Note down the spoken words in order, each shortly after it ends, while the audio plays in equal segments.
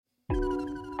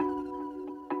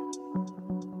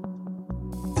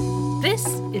This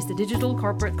is the Digital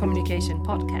Corporate Communication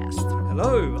Podcast.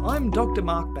 Hello, I'm Dr.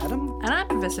 Mark Badham. And I'm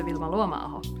Professor Vilma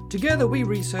Luoma-aho. Together we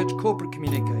research corporate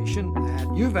communication at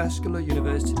Jyväskylä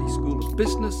University School of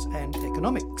Business and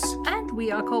Economics. And we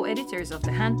are co-editors of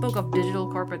the Handbook of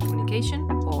Digital Corporate Communication,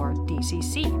 or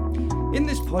DCC. In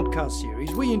this podcast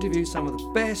series, we interview some of the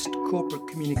best corporate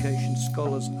communication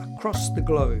scholars across the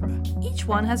globe. Each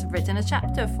one has written a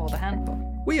chapter for the handbook.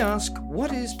 We ask,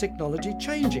 what is technology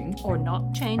changing or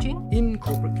not changing in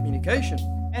corporate communication?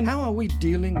 And how are we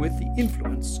dealing with the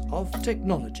influence of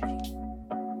technology?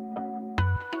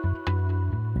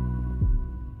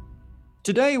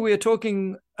 Today we are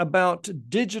talking about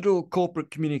digital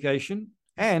corporate communication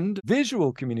and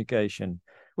visual communication.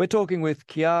 We're talking with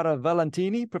Chiara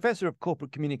Valentini, Professor of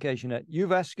Corporate Communication at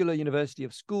Jyväskylä University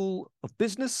of School of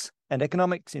Business and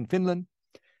Economics in Finland.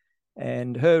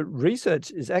 And her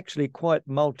research is actually quite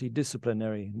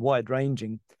multidisciplinary,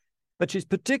 wide-ranging, but she's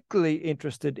particularly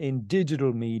interested in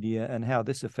digital media and how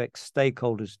this affects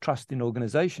stakeholders' trust in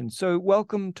organizations. So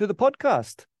welcome to the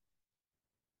podcast.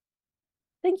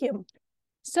 Thank you.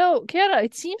 So, Chiara,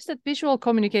 it seems that visual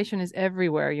communication is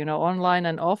everywhere, online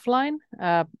and offline,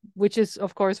 which is,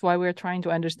 of course, why we're trying to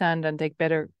understand and take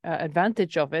better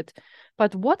advantage of it.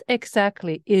 But what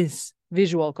exactly is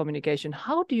visual communication?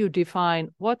 How do you define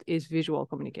what is visual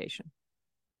communication?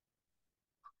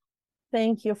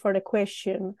 Thank you for the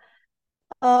question.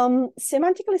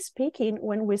 Semantically speaking,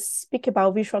 when we speak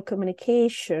about visual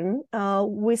communication,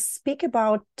 we speak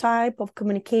about type of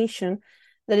communication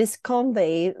that is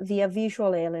conveyed via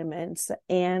visual elements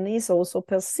and is also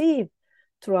perceived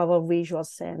through our visual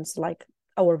sense, like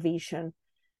our vision.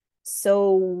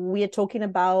 So we are talking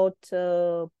about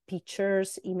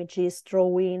pictures, images,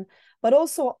 drawing, but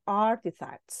also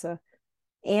artifacts.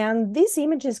 And these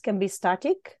images can be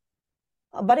static,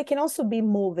 but it can also be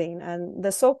moving. And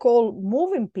the so-called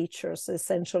moving pictures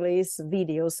essentially is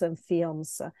videos and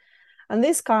films. And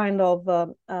this kind of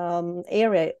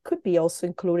area could be also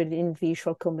included in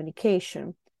visual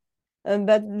communication.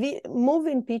 But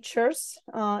moving pictures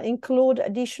include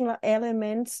additional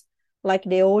elements like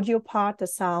the audio part, the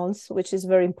sounds, which is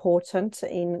very important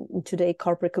in today's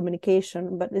corporate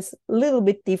communication, but it's a little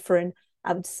bit different,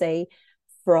 I would say,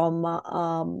 from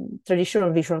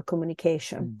traditional visual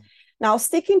communication. Now,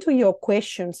 sticking to your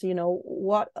questions,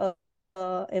 what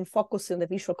and focusing on the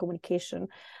visual communication,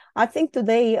 I think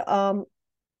today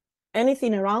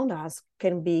anything around us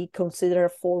can be considered a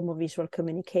form of visual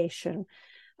communication.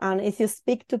 And if you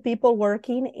speak to people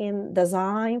working in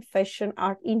design, fashion,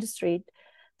 art industry,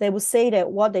 they would say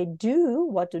that what they do,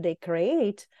 what do they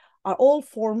create, are all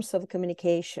forms of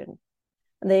communication.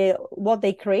 What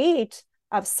they create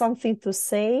have something to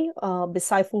say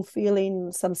besides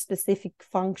fulfilling some specific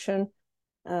function.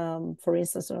 For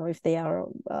instance, if they are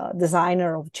a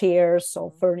designer of chairs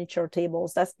or furniture,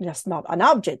 tables, that's just not an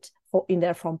object in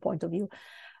their front point of view.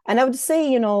 And I would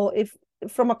say, if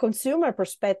from a consumer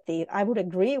perspective, I would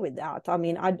agree with that. I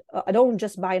mean, I don't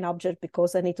just buy an object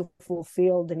because I need to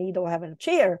fulfill the need of having a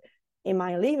chair in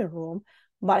my living room,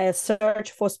 but I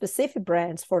search for specific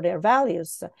brands for their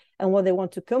values and what they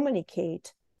want to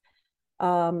communicate.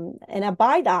 And I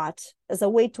buy that as a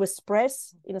way to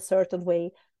express in a certain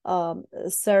way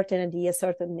certain ideas,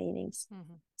 certain meanings.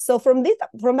 Mm-hmm. So from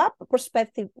that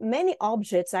perspective, many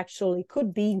objects actually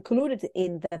could be included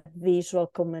in the visual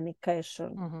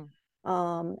communication. Mm-hmm.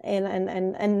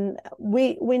 And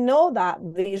we know that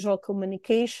visual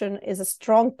communication is a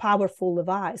strong, powerful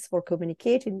device for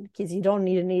communicating because you don't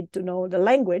need to know the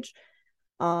language.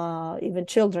 Even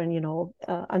children,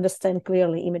 understand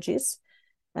clearly images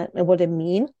and what they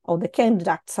mean, or they can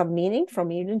deduct some meaning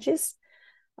from images.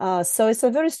 So it's a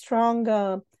very strong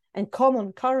and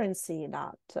common currency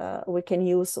that we can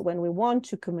use when we want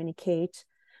to communicate.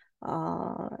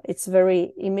 It's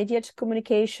very immediate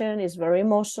communication, it's very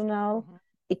emotional. Mm-hmm.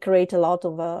 It creates a lot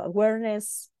of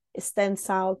awareness, it stands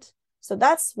out. So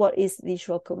that's what is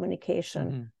visual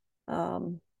communication.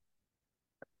 Mm-hmm.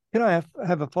 Can I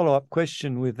have a follow-up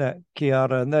question with that,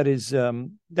 Chiara? And that is,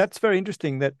 that's very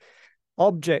interesting that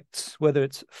objects, whether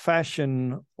it's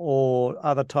fashion or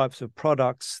other types of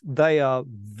products, they are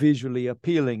visually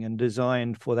appealing and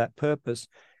designed for that purpose.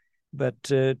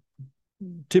 But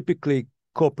typically,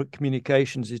 corporate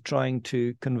communications is trying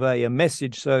to convey a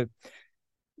message. So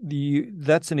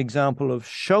that's an example of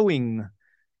showing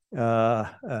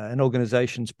an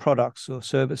organization's products or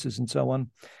services and so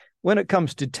on. When it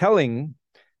comes to telling,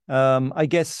 I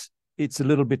guess it's a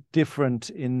little bit different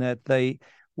in that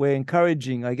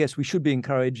we should be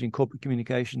encouraging corporate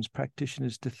communications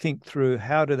practitioners to think through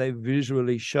how do they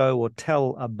visually show or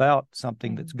tell about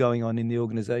something that's going on in the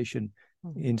organization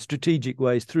in strategic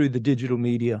ways through the digital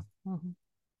media.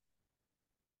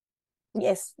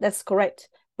 Yes, that's correct.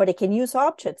 But they can use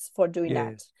objects for doing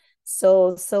Yes.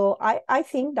 that. So I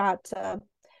think that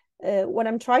what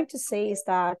I'm trying to say is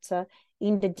that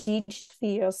in the digital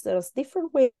spheres, there's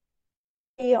different ways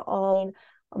on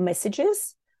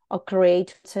messages or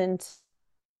create an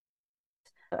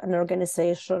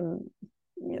organization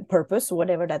purpose,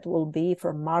 whatever that will be,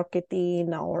 for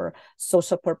marketing or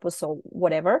social purpose or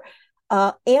whatever.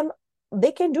 And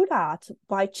they can do that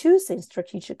by choosing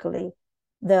strategically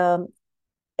the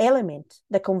element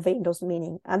that convey those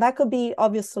meaning. And that could be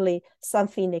obviously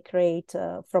something they create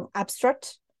from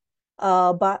abstract,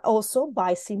 but also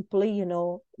by simply,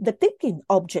 depicting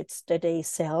objects that they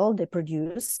sell, they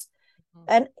produce.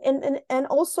 And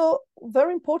also,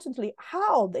 very importantly,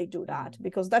 how they do that,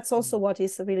 because that's also what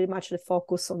is really much the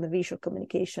focus on the visual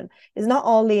communication. It's not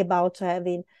only about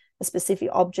having a specific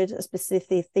object, a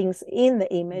specific things in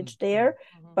the image there,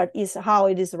 but is how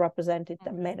it is represented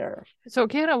that matter. So,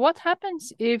 Chiara, what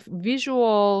happens if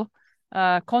visual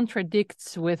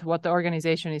contradicts with what the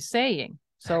organization is saying?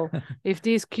 So if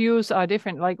these cues are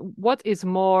different, like what is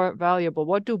more valuable?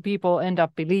 What do people end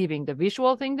up believing? The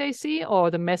visual thing they see or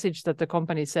the message that the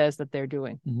company says that they're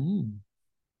doing?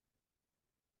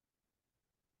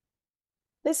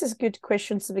 This is good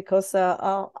questions, because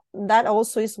that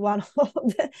also is one of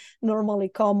the normally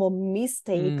common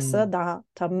mistakes that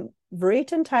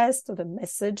written text or the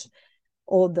message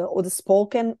or the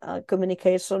spoken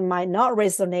communication might not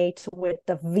resonate with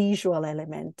the visual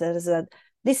element. There is a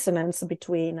dissonance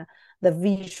between the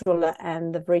visual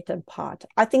and the written part.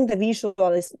 I think the visual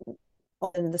is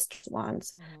in the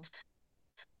ones,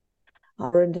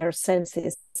 or in their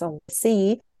senses, so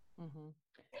see.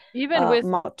 Even with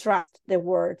track the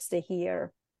words they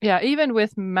hear. Yeah, even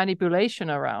with manipulation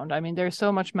around. I mean, there's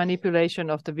so much manipulation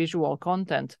of the visual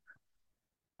content.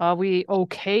 Are we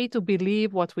okay to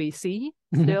believe what we see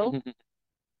still?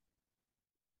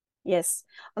 Yes,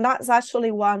 and that's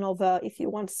actually one of, if you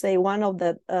want to say, one of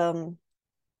the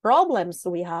problems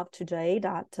we have today,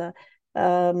 that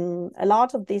a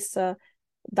lot of these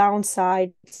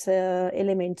downside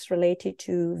elements related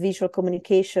to visual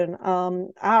communication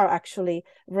are actually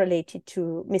related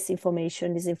to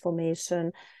misinformation,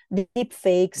 disinformation, deep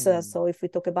fakes. So if we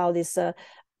talk about these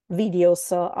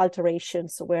videos,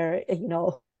 alterations, where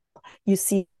you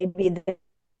see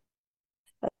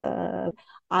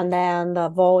and then the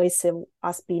voice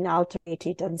has been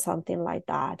alterated and something like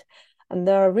that, and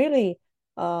they're really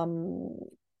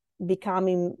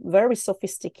becoming very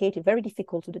sophisticated, very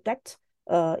difficult to detect.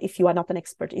 If you are not an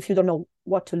expert, if you don't know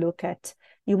what to look at,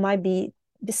 you might be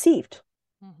deceived.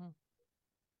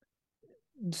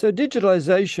 So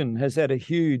digitalization has had a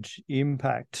huge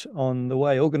impact on the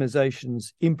way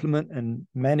organizations implement and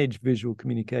manage visual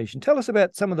communication. Tell us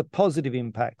about some of the positive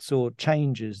impacts or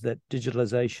changes that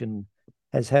digitalization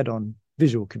has had on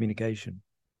visual communication.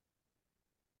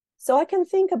 So I can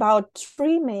think about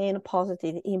three main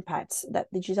positive impacts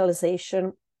that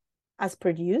digitalization has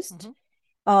produced.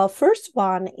 First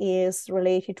one is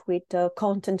related with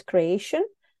content creation.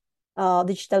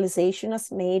 Digitalization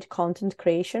has made content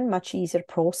creation much easier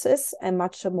process and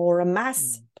much more a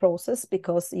mass process,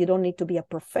 because you don't need to be a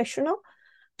professional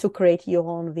to create your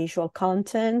own visual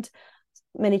content.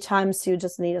 Many times you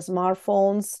just need a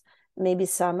smartphones, maybe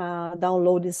some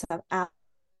downloading some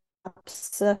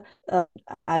apps,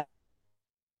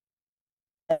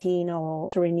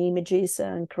 entering images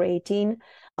and creating.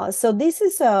 So this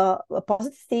is a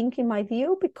positive thing in my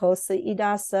view, because it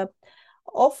does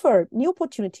offer new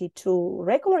opportunity to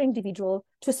regular individual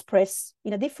to express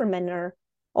in a different manner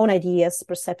own ideas,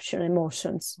 perception,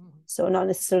 emotions. So not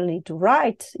necessarily to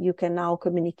write, you can now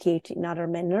communicate in other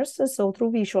manners, so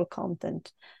through visual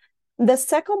content. The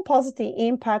second positive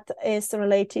impact is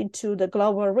related to the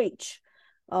global reach,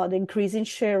 the increasing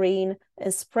sharing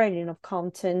and spreading of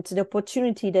content, the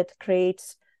opportunity that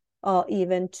creates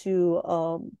even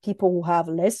to people who have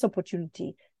less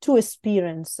opportunity to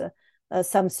experience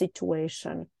some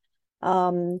situation.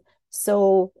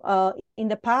 So in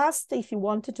the past, if you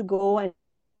wanted to go and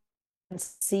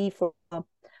see for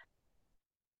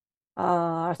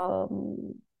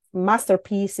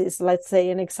masterpieces, let's say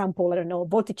an example, I don't know,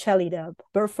 Botticelli, the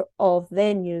Birth of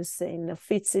Venus in the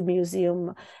Uffizi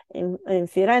Museum in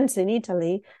Firenze in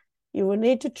Italy, you would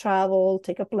need to travel,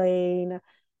 take a plane,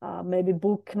 maybe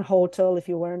book a hotel if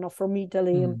you were not from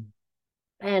Italy,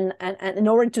 and in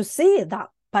order to see that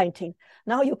painting.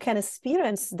 Now you can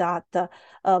experience that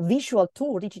visual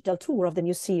tour, digital tour of the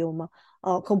museum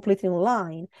completely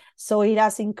online. So it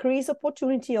has increased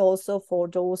opportunity also for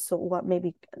those who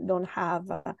maybe don't have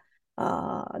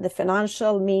the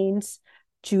financial means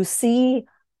to see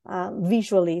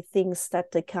visually things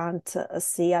that they can't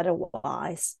see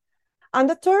otherwise. And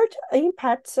the third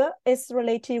impact is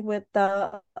related with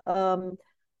the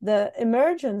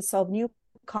emergence of new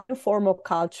form of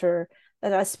culture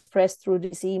that are expressed through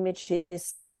these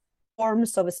images,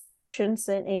 forms of expressions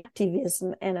and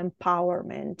activism and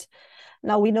empowerment.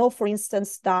 Now, we know, for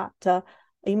instance, that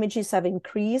images have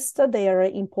increased their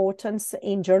importance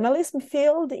in journalism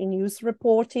field, in news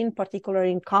reporting,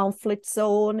 particularly in conflict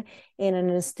zone, in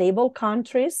unstable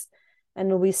countries.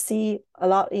 And we see a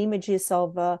lot of images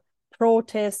of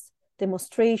protests,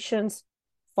 demonstrations,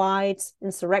 fights,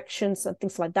 insurrections, and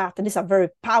things like that. And these are very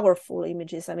powerful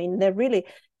images. I mean, they really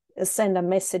send a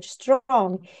message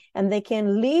strong, and they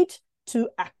can lead to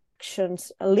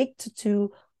actions, lead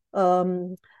to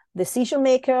decision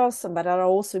makers, but are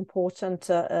also important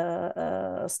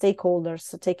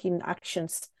stakeholders taking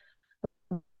actions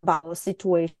about the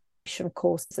situation,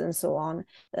 costs, and so on.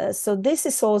 So this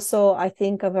is also, I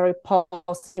think, a very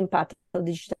positive impact of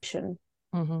digitization.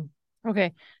 Mm-hmm.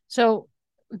 Okay, so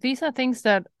these are things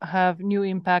that have new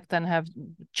impact and have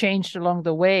changed along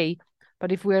the way.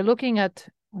 But if we're looking at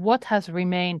what has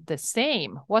remained the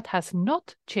same, what has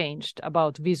not changed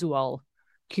about visual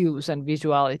cues and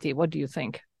visuality, what do you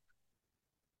think?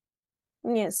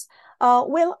 Yes.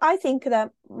 Well, I think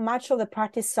that much of the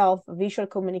practice of visual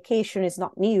communication is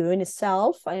not new in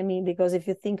itself. I mean, because if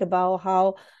you think about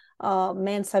how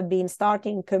men have been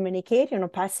starting communicating or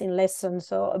passing lessons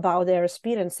about their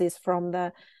experiences from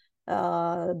the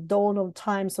dawn of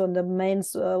times when the men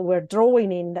were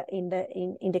drawing in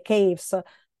the caves,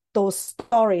 those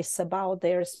stories about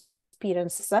their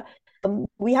experiences.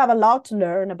 We have a lot to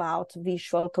learn about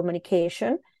visual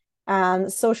communication,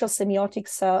 and social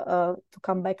semiotics, to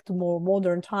come back to more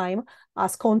modern time,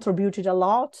 has contributed a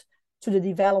lot to the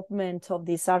development of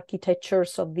these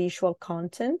architectures of visual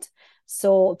content.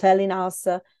 So telling us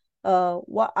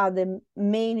what are the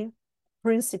main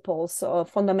principles or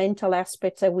fundamental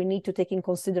aspects that we need to take in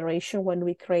consideration when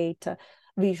we create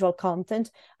visual content.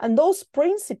 And those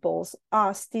principles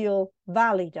are still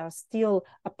valid, are still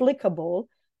applicable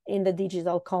in the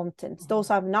digital content. Mm-hmm. Those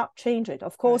have not changed.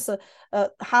 Of course, right.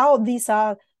 How these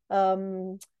are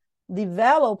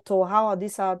developed or how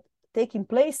these are taking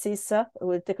places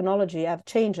with technology have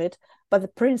changed, but the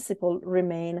principle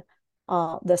remain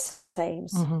the same.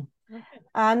 Mm-hmm. Okay.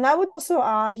 And I would also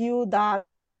argue that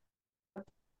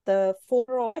the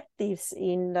four objectives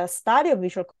in the study of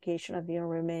visual communication have been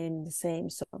remain the same.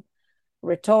 So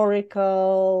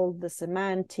rhetorical, the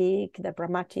semantic, the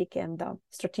pragmatic, and the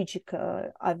strategic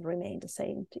have remained the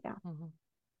same. Yeah. Mm-hmm.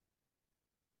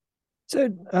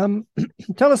 So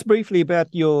tell us briefly about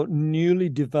your newly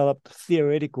developed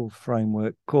theoretical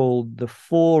framework called the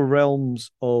Four Realms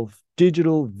of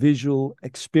Digital Visual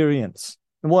Experience.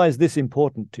 And why is this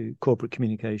important to corporate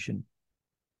communication?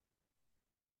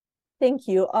 Thank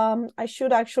you. I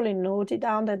should actually note it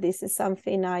down that this is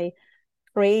something I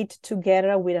created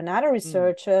together with another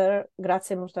researcher,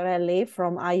 Grazia Mortarelli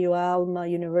from IUL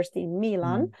University in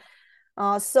Milan.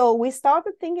 So we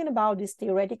started thinking about this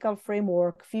theoretical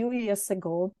framework a few years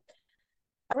ago.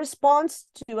 A response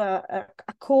to a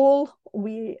call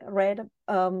we read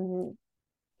in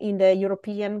the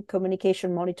European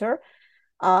Communication Monitor,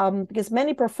 because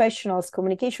many professionals,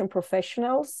 communication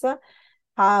professionals,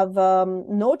 have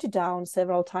noted down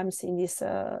several times in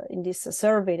this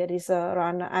survey that is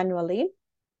run annually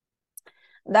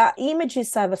that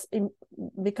images have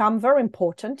become very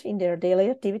important in their daily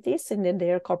activities and in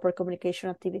their corporate communication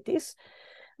activities,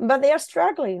 but they are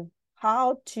struggling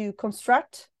how to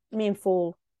construct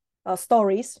meaningful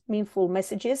stories, meaningful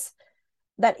messages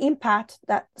that impact,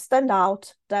 that stand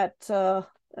out, that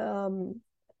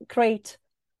create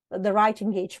the right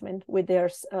engagement with their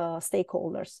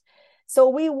stakeholders. So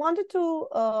we wanted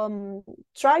to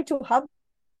try to help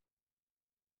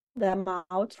them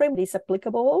out, frame this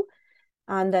applicable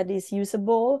and that is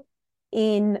usable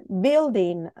in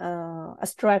building a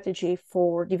strategy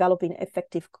for developing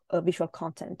effective visual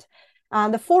content.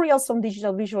 And the four realms of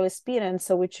digital visual experience,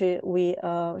 which we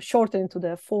shortened to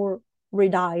the four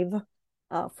REDIVE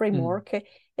framework,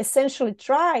 essentially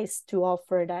tries to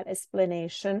offer that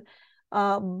explanation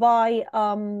by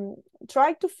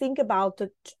trying to think about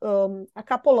a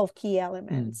couple of key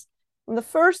elements. The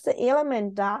first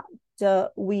element that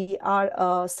we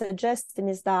are suggesting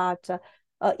is that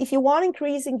if you want to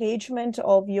increase engagement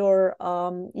of your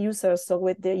users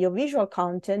with your visual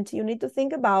content, you need to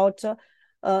think about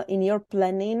in your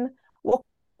planning what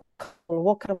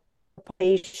kind of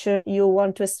population you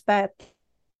want to expect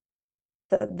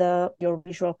your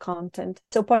visual content.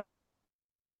 So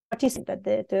participate,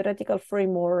 the theoretical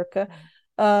framework,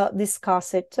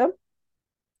 discuss it.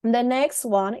 The next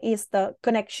one is the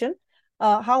connection,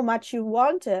 how much you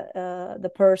want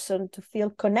the person to feel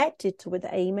connected with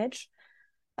the image.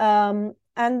 And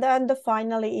then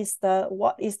finally is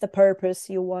what is the purpose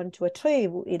you want to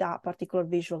achieve with that particular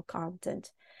visual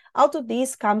content. Out of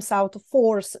this comes out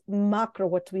 4 macro,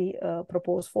 what we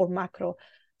propose, 4 macro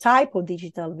type of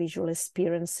digital visual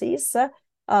experiences,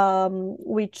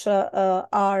 which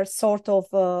are sort of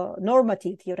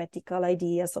normative theoretical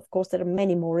ideas. Of course, there are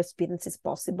many more experiences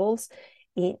possible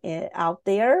out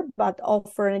there, but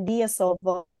offer ideas of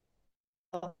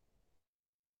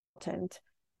content.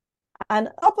 And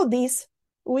up of this,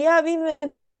 we have even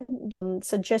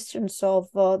suggestions of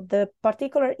the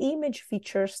particular image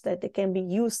features that they can be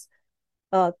used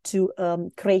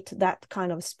to create that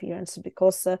kind of experience,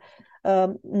 because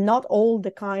not all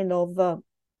the kind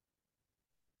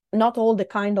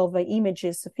of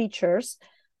images features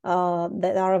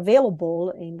that are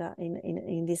available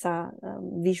in these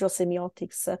visual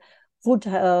semiotics would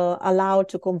allow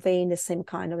to convey the same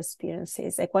kind of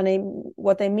experiences. Like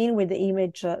what I mean with the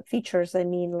image features, I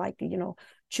mean, like,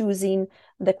 choosing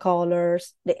the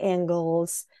colors, the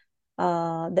angles,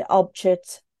 the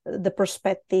object, the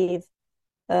perspective,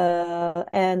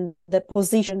 and the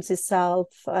positions itself,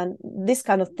 and this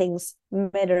kind of things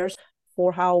matters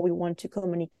for how we want to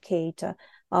communicate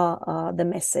the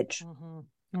message.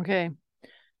 Mm-hmm. Okay.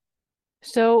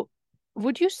 So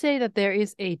would you say that there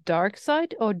is a dark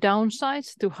side or downside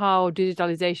to how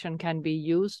digitalization can be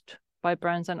used by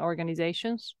brands and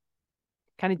organizations?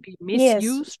 Can it be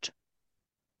misused?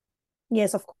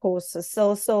 Yes, of course.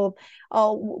 So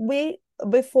we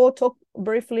before talk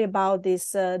briefly about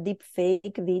this deep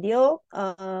fake video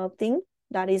thing.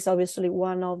 That is obviously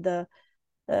one of the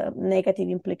negative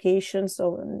implications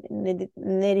of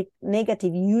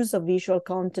negative use of visual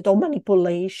content or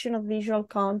manipulation of visual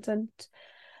content.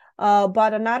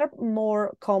 But another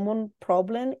more common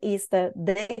problem is the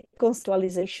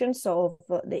decontextualizations of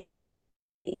the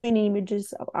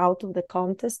images out of the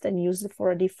context and used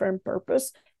for a different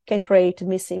purpose can create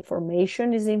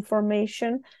misinformation,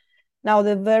 disinformation. Now,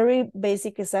 the very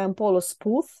basic example of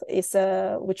spoof is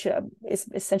which is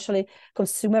essentially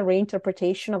consumer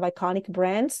reinterpretation of iconic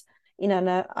brands in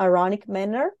an ironic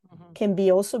manner, can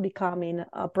be also becoming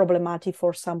problematic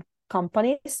for some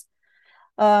companies.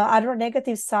 Other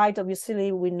negative side,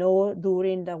 obviously, we know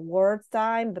during the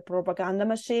wartime, the propaganda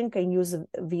machine can use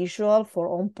visual for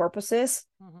own purposes.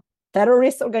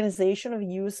 Terrorist organizations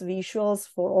use visuals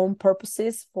for own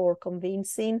purposes for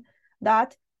convincing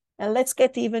that. And let's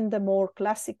get even the more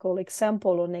classical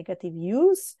example of negative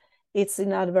use. It's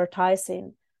in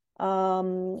advertising.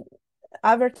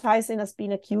 Advertising has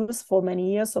been accused for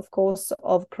many years, of course,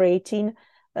 of creating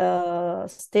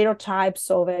stereotypes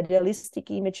of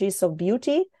idealistic images of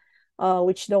beauty,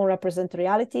 which don't represent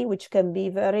reality, which can be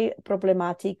very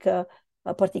problematic,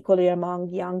 particularly among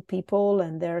young people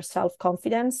and their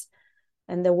self-confidence.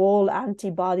 And the whole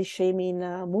anti-body shaming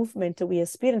movement we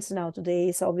experience now today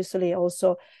is obviously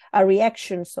also a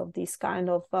reaction of these kind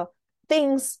of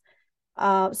things.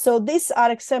 So these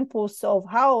are examples of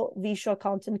how visual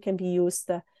content can be used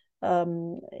in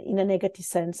a negative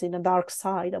sense, in a dark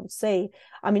side, I would say.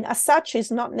 I mean, as such,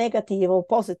 it's not negative or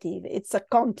positive. It's a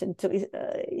content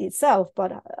itself,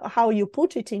 but how you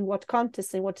put it in what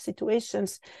context, in what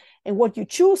situations, and what you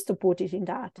choose to put it in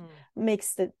that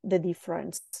makes the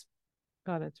difference.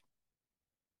 Got it.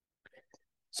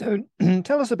 So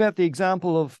tell us about the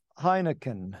example of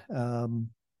Heineken.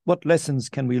 What lessons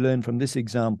can we learn from this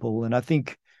example? And I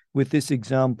think with this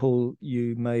example,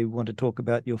 you may want to talk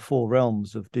about your 4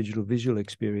 realms of digital visual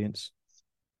experience.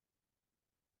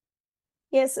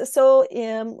 Yes, so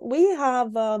we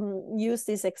have used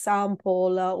this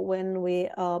example when we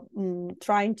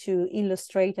trying to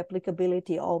illustrate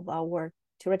applicability of our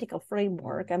theoretical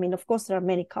framework. I mean, of course, there are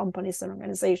many companies and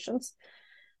organizations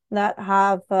that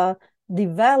have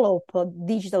developed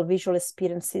digital visual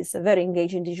experiences, very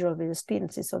engaging digital visual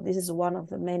experiences. So this is one of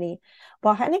the many.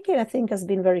 But Heineken, I think, has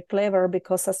been very clever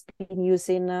because has been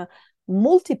using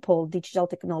multiple digital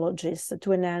technologies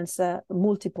to enhance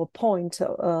multiple points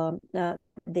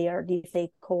they are the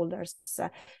stakeholders.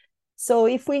 So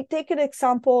if we take an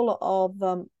example of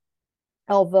the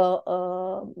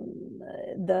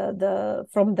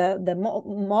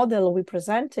model we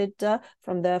presented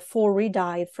from the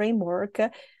 4-REDI framework,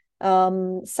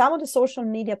 some of the social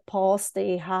media posts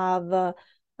they have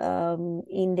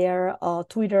in their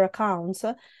Twitter accounts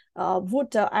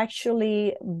would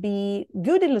actually be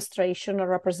good illustration of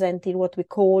representing what we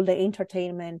call the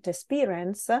entertainment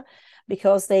experience,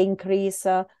 because they increase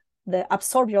the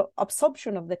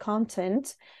absorption of the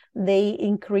content, they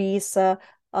increase a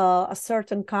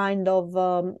certain kind of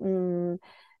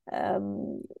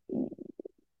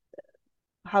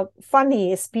how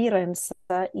funny experience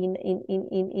in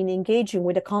engaging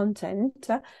with the content.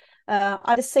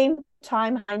 At the same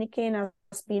time, Heineken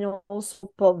has been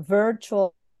also a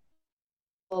virtual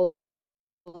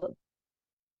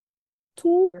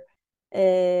tool,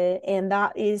 and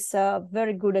that is a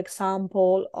very good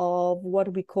example of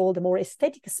what we call the more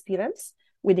aesthetic experience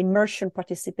with immersion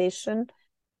participation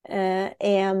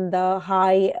and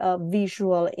high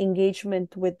visual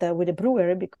engagement with the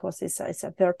brewery, because it's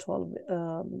a virtual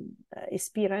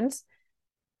experience.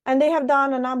 And they have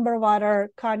done a number of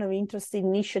other kind of interesting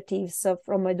initiatives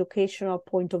from an educational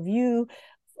point of view,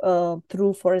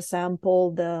 through, for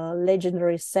example, the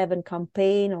legendary 7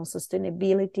 campaign on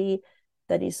sustainability.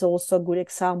 That is also a good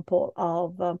example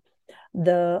of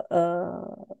the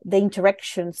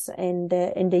interactions and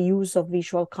the use of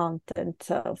visual content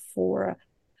for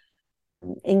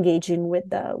engaging with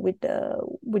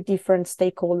different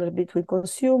stakeholders, between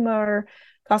consumer,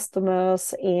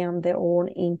 customers, and their own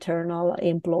internal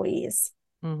employees.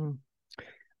 Mm-hmm.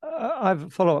 I have a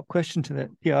follow-up question to that,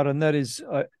 Chiara, and that is,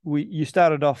 you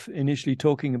started off initially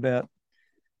talking about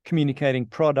communicating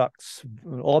products,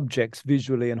 objects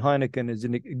visually, and Heineken is a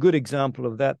good example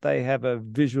of that. They have a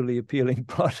visually appealing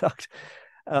product,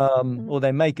 or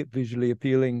they make it visually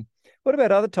appealing. What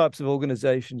about other types of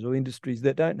organizations or industries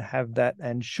that don't have that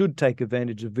and should take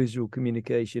advantage of visual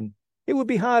communication? It would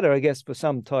be harder, I guess, for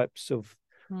some types of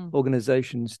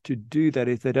organizations to do that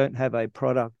if they don't have a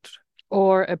product.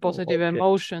 Or a positive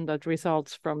emotion that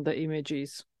results from the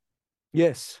images. It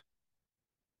Yes.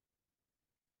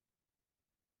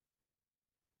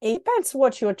 depends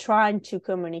what you're trying to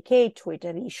communicate with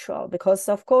a visual, because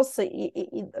of course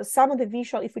some of the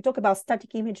visual, if we talk about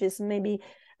static images, maybe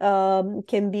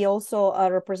can be also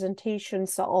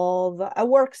representations of a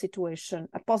work situation,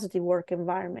 a positive work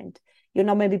environment. You're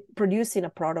not maybe producing a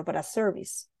product, but a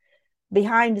service.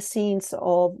 Behind the scenes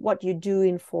of what you're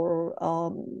doing for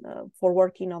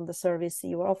working on the service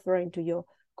you're offering to your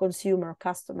consumer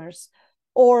customers.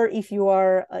 Or if you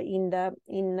are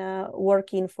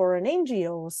working for an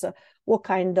NGOs, what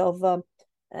kind of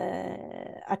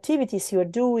activities you are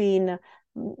doing,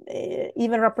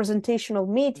 even representation of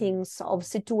meetings, of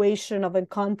situation of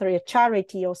encountering a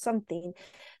charity or something.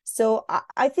 So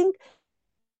I think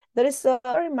there is a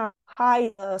very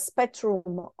high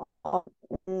spectrum of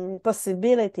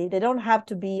possibility. They don't have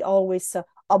to be always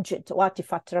object or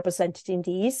artifact represented in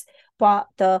these, but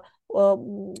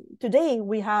today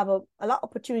we have a lot of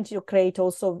opportunity to create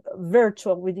also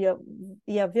virtual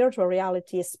via virtual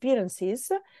reality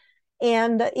experiences,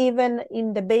 and even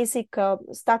in the basic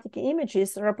static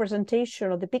images,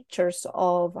 representation of the pictures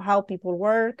of how people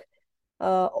work,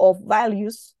 of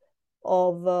values,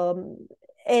 of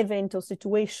event or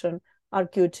situation are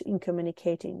good in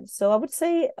communicating. So I would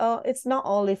say it's not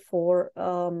only for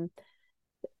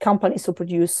companies who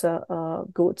produce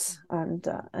goods and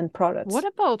products. What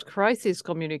about crisis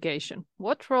communication?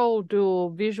 What role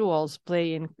do visuals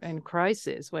play in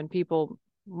crisis, when people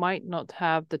might not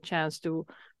have the chance to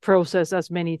process as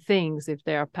many things if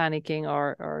they are panicking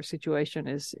or situation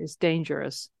is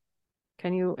dangerous?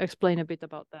 Can you explain a bit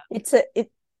about that?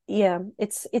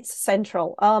 It's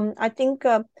central. I think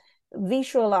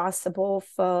visual has both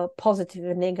positive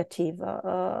and negative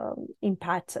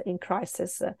impact in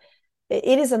crisis.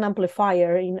 It is an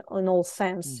amplifier in all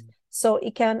sense. So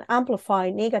it can amplify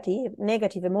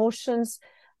negative emotions.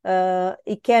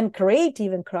 It can create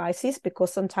even crisis,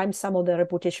 because sometimes some of the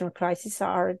reputational crises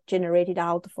are generated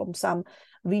out from some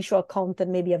visual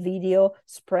content, maybe a video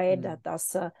spread that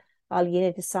has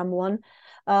alienated someone.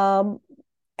 And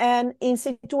in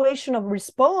situation of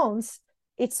response,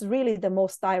 it's really the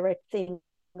most direct thing,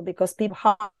 because people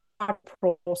have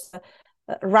process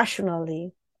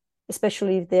rationally,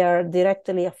 especially if they are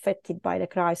directly affected by the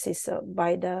crisis,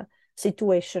 by the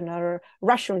situation, are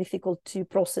rationally difficult to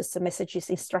process the messages,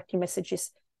 instructing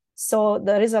messages. So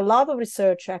there is a lot of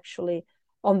research actually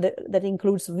that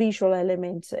includes visual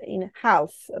elements in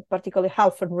health, particularly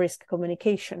health and risk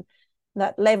communication,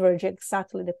 that leverage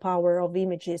exactly the power of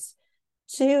images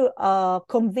to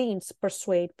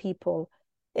persuade people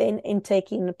in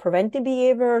taking preventive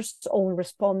behaviors or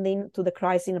responding to the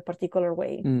crisis in a particular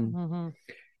way.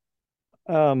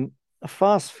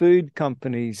 Fast food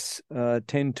companies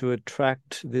tend to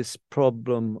attract this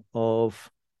problem of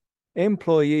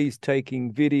employees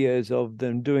taking videos of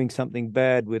them doing something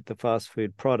bad with the fast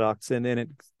food products, and then it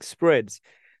spreads.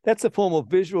 That's a form of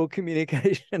visual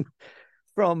communication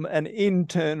from an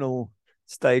internal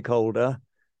stakeholder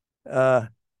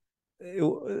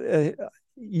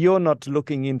you're not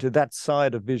looking into that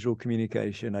side of visual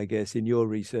communication, I guess, in your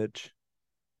research.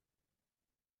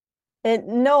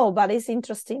 No, but it's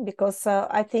interesting because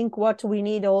I think what we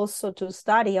need also to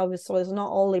study, obviously, is not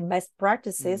only best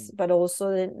practices, but also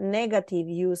the negative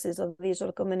uses of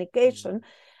visual communication.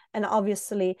 And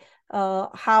obviously,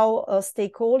 how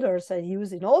stakeholders are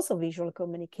using also visual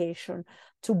communication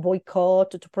to boycott,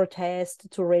 to protest,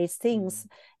 to raise things.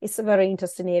 It's a very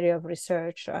interesting area of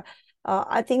research.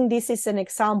 I think this is an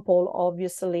example,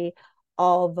 obviously,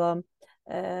 of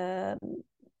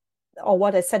or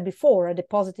what I said before, the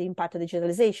positive impact of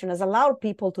digitalization has allowed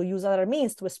people to use other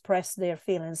means to express their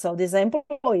feelings. So these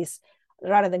employees,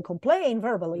 rather than complain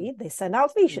verbally, they send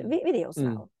out videos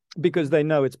now. Because they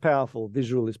know it's powerful.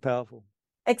 Visual is powerful.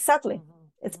 Exactly.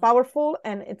 It's powerful,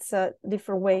 and it's a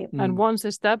different way. And once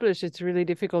established, it's really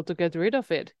difficult to get rid of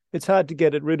it. It's hard to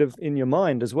get it rid of in your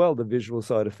mind as well, the visual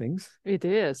side of things. It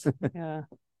is, yeah.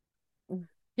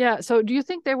 Yeah, so do you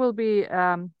think there will be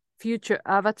future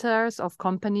avatars of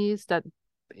companies that,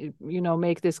 you know,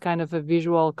 make this kind of a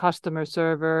visual customer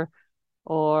server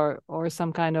or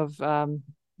some kind of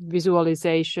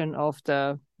visualization of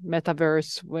the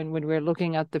metaverse when we're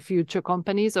looking at the future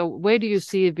companies? Or where do you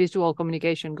see visual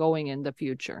communication going in the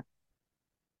future?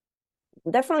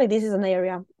 Definitely, this is an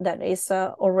area that is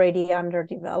already under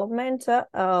development.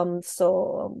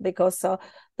 So because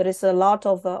there is a lot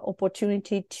of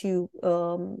opportunity to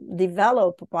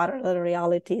develop parallel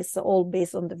realities, all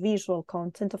based on the visual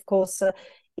content. Of course,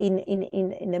 in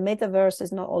the metaverse,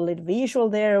 is not only the visual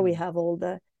there. We have all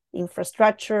the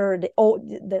infrastructure,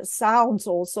 the sounds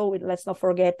also. Let's not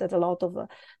forget that a lot of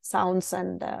sounds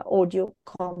and audio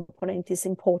component is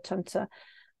important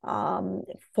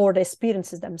for the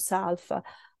experiences themselves.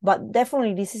 But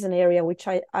definitely this is an area which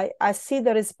I see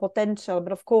there is potential,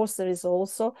 but of course there is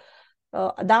also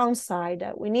a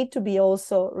downside. We need to be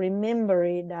also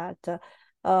remembering that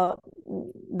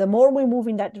the more we move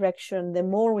in that direction, the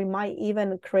more we might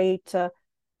even create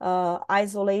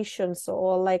isolations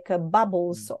or like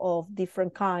bubbles of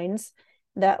different kinds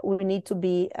that we need to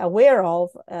be aware of,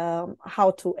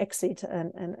 how to exit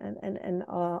and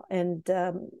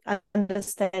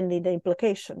understanding the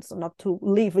implications, not to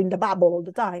live in the bubble all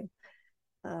the time.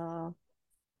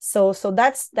 So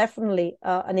that's definitely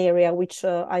an area which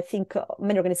I think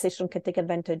many organizations can take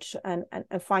advantage and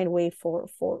find a way for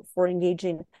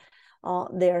engaging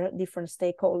their different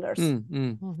stakeholders.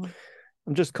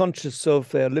 I'm just conscious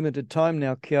of our limited time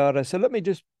now, Chiara. So let me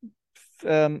just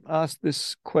ask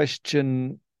this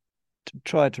question to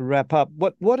try to wrap up.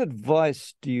 What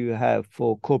advice do you have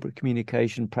for corporate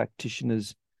communication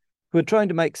practitioners who are trying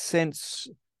to make sense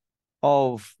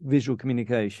of visual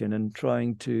communication and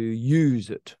trying to use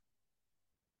it?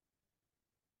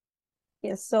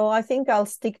 Yes, so I think I'll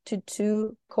stick to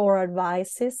two core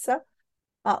advices.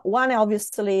 One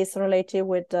obviously is related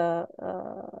with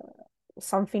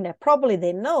something that probably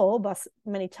they know, but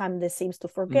many times they seem to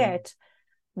forget.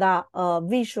 That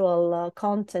visual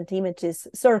content images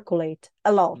circulate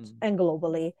a lot and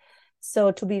globally.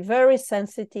 So to be very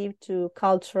sensitive to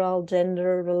cultural,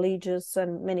 gender, religious,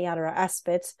 and many other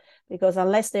aspects, because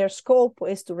unless their scope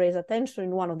is to raise attention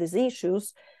in one of these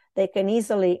issues, they can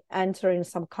easily enter in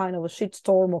some kind of a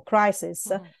shitstorm or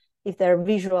crisis if their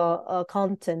visual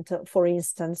content, for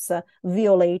instance,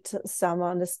 violate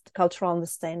some cultural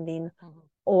understanding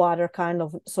or other kind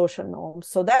of social norms.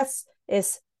 So that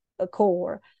is a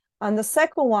core. And the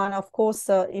second one, of course,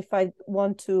 if I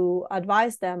want to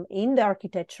advise them in the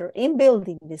architecture, in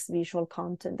building this visual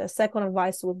content, the second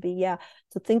advice would be,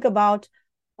 to think about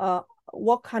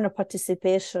what kind of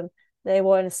participation they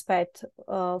will expect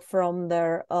from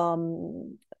their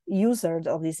users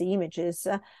of these images,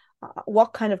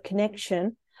 what kind of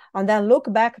connection, and then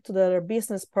look back to their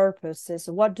business purposes.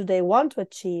 What do they want to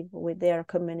achieve with their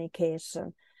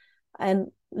communication? And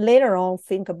later on,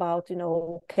 think about,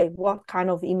 okay, what kind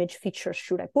of image features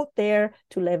should I put there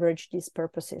to leverage these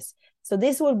purposes? So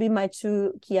this will be my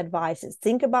two key advices.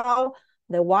 Think about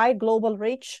the wide global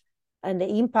reach and the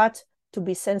impact, to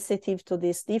be sensitive to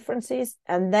these differences.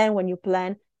 And then when you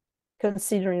plan,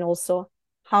 considering also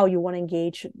how you want to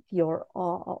engage your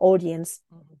audience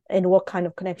and what kind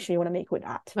of connection you want to make with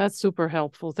that. That's super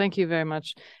helpful. Thank you very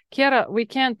much. Chiara, we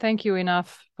can't thank you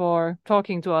enough for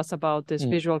talking to us about this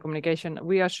visual communication.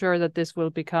 We are sure that this will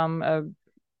become a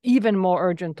even more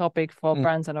urgent topic for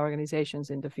brands and organizations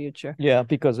in the future. Yeah,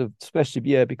 because of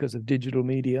digital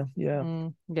media. Yeah.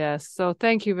 Yes. So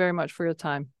thank you very much for your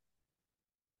time.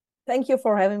 Thank you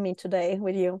for having me today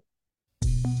with you.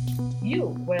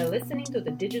 You were listening to the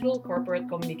Digital Corporate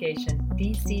Communication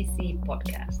DCC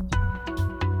podcast.